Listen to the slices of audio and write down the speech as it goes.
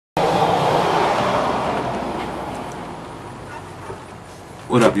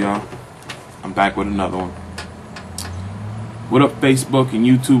What up, y'all? I'm back with another one. What up, Facebook and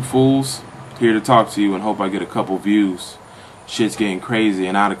YouTube fools? Here to talk to you and hope I get a couple views. Shit's getting crazy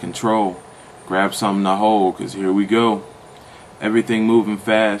and out of control. Grab something to hold, cause here we go. Everything moving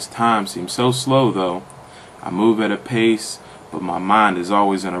fast. Time seems so slow though. I move at a pace, but my mind is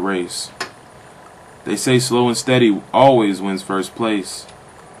always in a race. They say slow and steady always wins first place.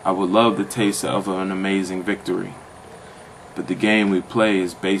 I would love the taste of an amazing victory. But the game we play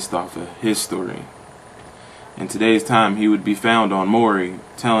is based off of history. In today's time, he would be found on Maury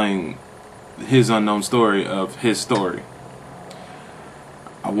telling his unknown story of his story.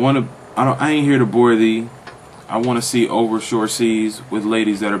 I ain't here to bore thee. I want to see over shore seas with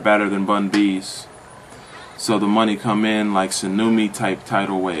ladies that are better than bun bees. So the money come in like tsunami type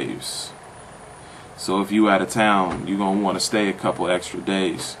tidal waves. So if you out of town, you gonna want to stay a couple extra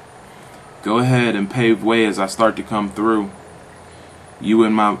days. Go ahead and pave way as I start to come through. You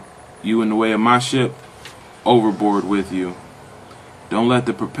in the way of my ship, overboard with you. Don't let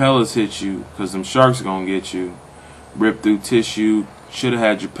the propellers hit you, cause them sharks gonna get you. Rip through tissue, shoulda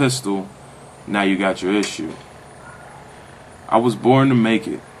had your pistol, now you got your issue. I was born to make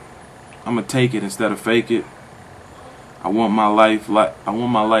it. I'ma take it instead of fake it. I want my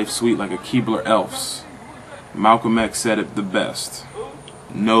life sweet like a Keebler Elf's. Malcolm X said it the best.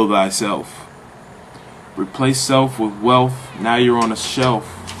 Know thyself. Replace self with wealth, now you're on a shelf.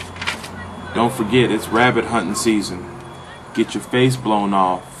 Don't forget it's rabbit hunting season. Get your face blown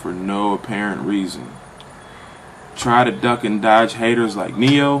off for no apparent reason. Try to duck and dodge haters like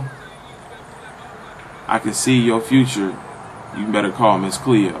Neo. I can see your future, you better call Miss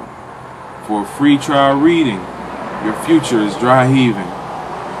Cleo. For a free trial reading, your future is dry heaving.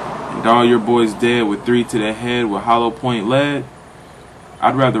 And all your boys dead with 3 to the head with hollow point lead.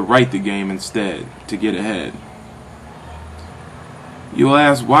 I'd rather write the game instead to get ahead. You'll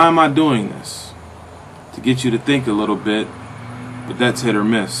ask, why am I doing this? To get you to think a little bit, but that's hit or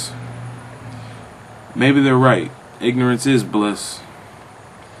miss. Maybe they're right. Ignorance is bliss.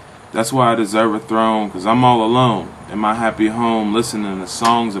 That's why I deserve a throne, cause I'm all alone in my happy home listening to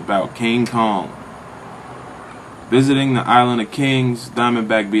songs about King Kong. Visiting the island of kings,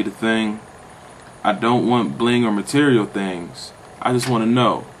 Diamondback be the thing. I don't want bling or material things. I just want to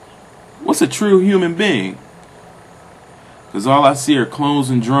know, what's a true human being? Cause all I see are clones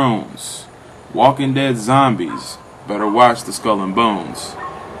and drones. Walking dead zombies. Better watch the skull and bones.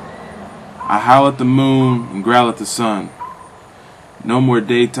 I howl at the moon and growl at the sun. No more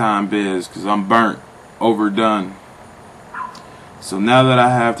daytime biz, cause I'm burnt, overdone. So now that I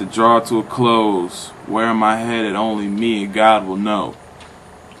have to draw to a close, where my headed only me and God will know.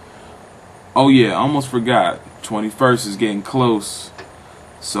 Oh yeah, almost forgot. 21st is getting close.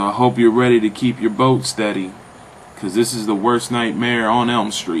 So I hope you're ready to keep your boat steady. Cause this is the worst nightmare on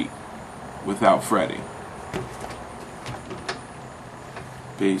Elm Street. Without Freddy.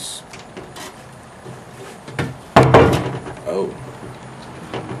 Peace. Oh.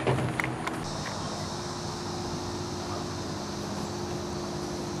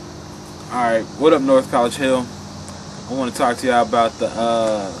 Alright, what up North College Hill? I want to talk to y'all about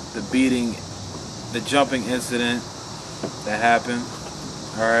the beating, the jumping incident that happened.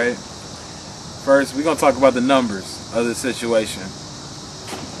 Alright. First, we're going to talk about the numbers of the situation.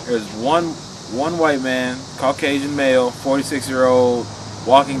 There's one white man, Caucasian male, 46-year-old,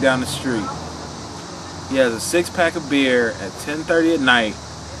 walking down the street. He has a 6-pack of beer at 10:30 at night,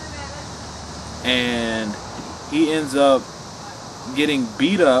 and he ends up getting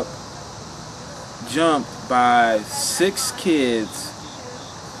beat up, jumped by 6 kids,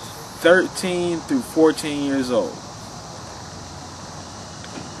 13 through 14 years old.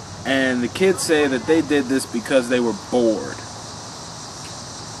 And the kids say that they did this because they were bored.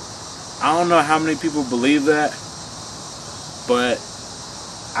 I don't know how many people believe that, but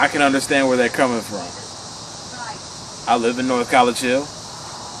I can understand where they're coming from. I live in North College Hill.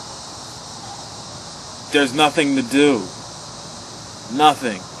 There's nothing to do.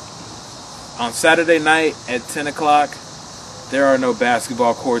 Nothing. On Saturday night at 10 o'clock, there are no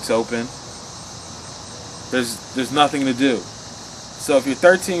basketball courts open. There's nothing to do. So if you're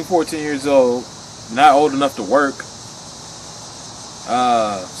 13, 14 years old, not old enough to work,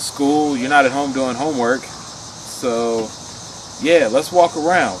 school, you're not at home doing homework, so yeah, let's walk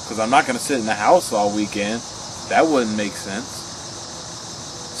around, because I'm not going to sit in the house all weekend. That wouldn't make sense.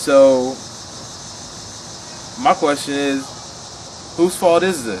 So my question is, whose fault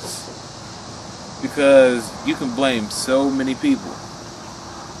is this? Because you can blame so many people.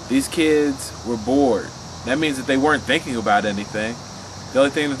 These kids were bored. That means that they weren't thinking about anything. The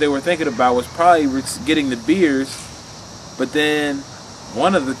only thing that they were thinking about was probably getting the beers, but then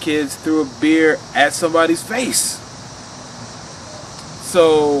one of the kids threw a beer at somebody's face.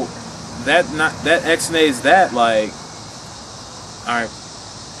 So that X-nays that, like, alright.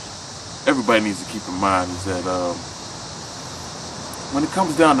 Everybody needs to keep in mind is that when it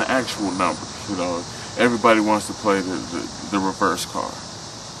comes down to actual numbers, you know, everybody wants to play the reverse card,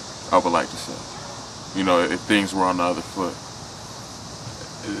 I would like to say. You know, if things were on the other foot.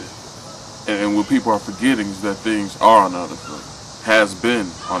 And what people are forgetting is that things are on the other foot. Has been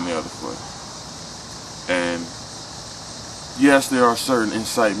on the other foot. And yes, there are certain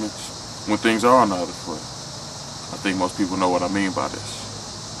incitements when things are on the other foot. I think most people know what I mean by this.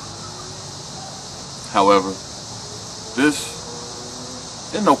 However,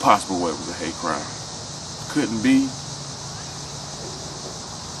 this, in no possible way was a hate crime. Couldn't be.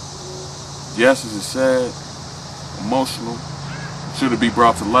 Yes, is it sad, emotional, should it be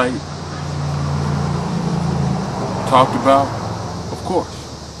brought to light, talked about? Of course.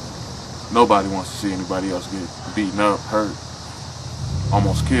 Nobody wants to see anybody else get beaten up, hurt,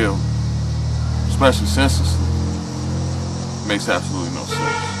 almost killed, especially senselessly. Makes absolutely no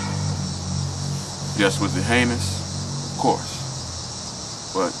sense. Yes, was it heinous? Of course.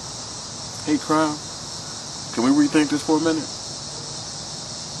 But hate crime? Can we rethink this for a minute?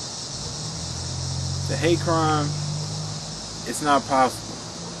 The hate crime, it's not possible.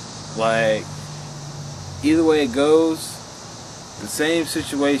 Like, either way it goes, the same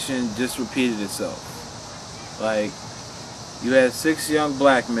situation just repeated itself. Like, you had 6 young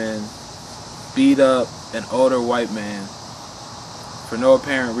black men beat up an older white man for no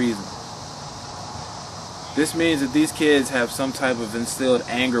apparent reason. This means that these kids have some type of instilled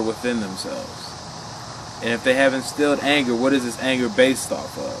anger within themselves. And if they have instilled anger, what is this anger based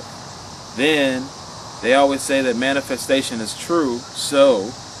off of? Then, they always say that manifestation is true, so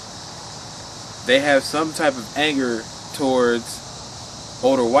they have some type of anger towards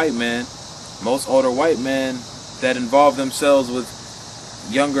older white men. Most older white men that involve themselves with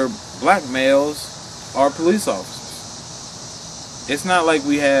younger black males are police officers. It's not like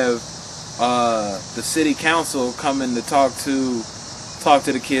we have the city council coming to talk to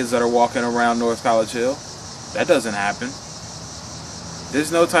the kids that are walking around North College Hill. That doesn't happen.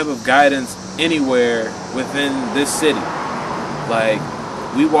 There's no type of guidance anywhere within this city. Like,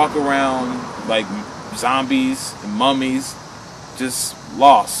 we walk around like zombies and mummies, just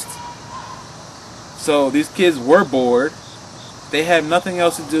lost. So these kids were bored. They had nothing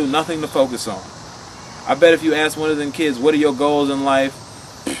else to do, nothing to focus on. I bet if you ask one of them kids, what are your goals in life?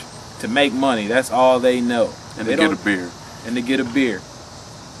 To make money. That's all they know. And to get a beer. And to get a beer.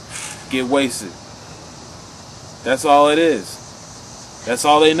 Get wasted. That's all it is. That's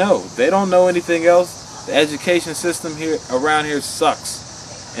all they know. They don't know anything else. The education system here around here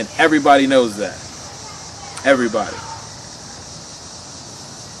sucks. And everybody knows that. Everybody.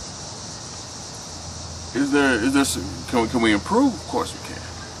 Can we improve? Of course we can.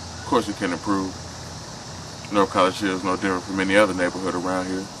 Of course we can improve. North College Hill is no different from any other neighborhood around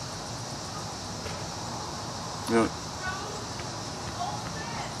here. You know,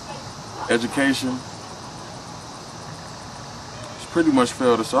 education has pretty much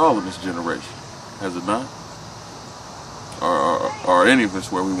failed us all in this generation, has it not? Are any of us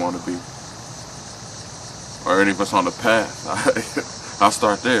where we want to be? Are any of us on the path? I'll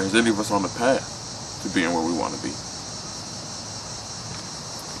start there. Is any of us on the path to being where we want to be?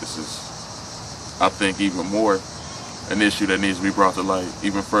 This is, I think, even more an issue that needs to be brought to light,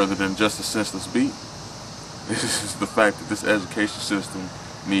 even further than just a senseless beat. This is the fact that this education system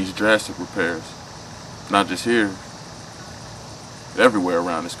needs drastic repairs. Not just here, but everywhere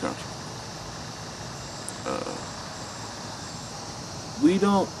around this country.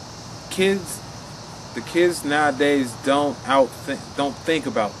 The kids nowadays don't think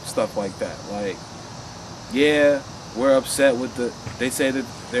about stuff like that. Like, yeah, we're upset with they say that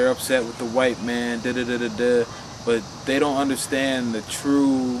they're upset with the white man, but they don't understand the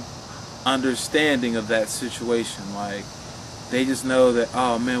true understanding of that situation. Like, they just know that,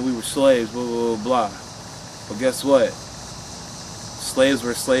 oh man, we were slaves, blah, blah, blah, blah. But guess what? Slaves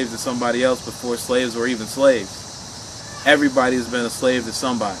were slaves to somebody else before slaves were even slaves. Everybody has been a slave to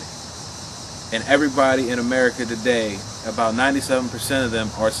somebody. And everybody in America today, about 97% of them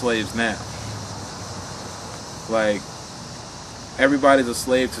are slaves now. Like, everybody's a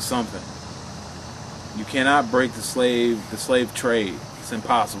slave to something. You cannot break the slave trade. It's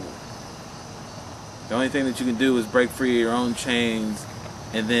impossible. The only thing that you can do is break free of your own chains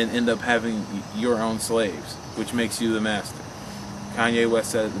and then end up having your own slaves, which makes you the master. Kanye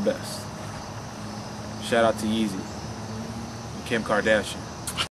West said it the best. Shout out to Yeezy and Kim Kardashian.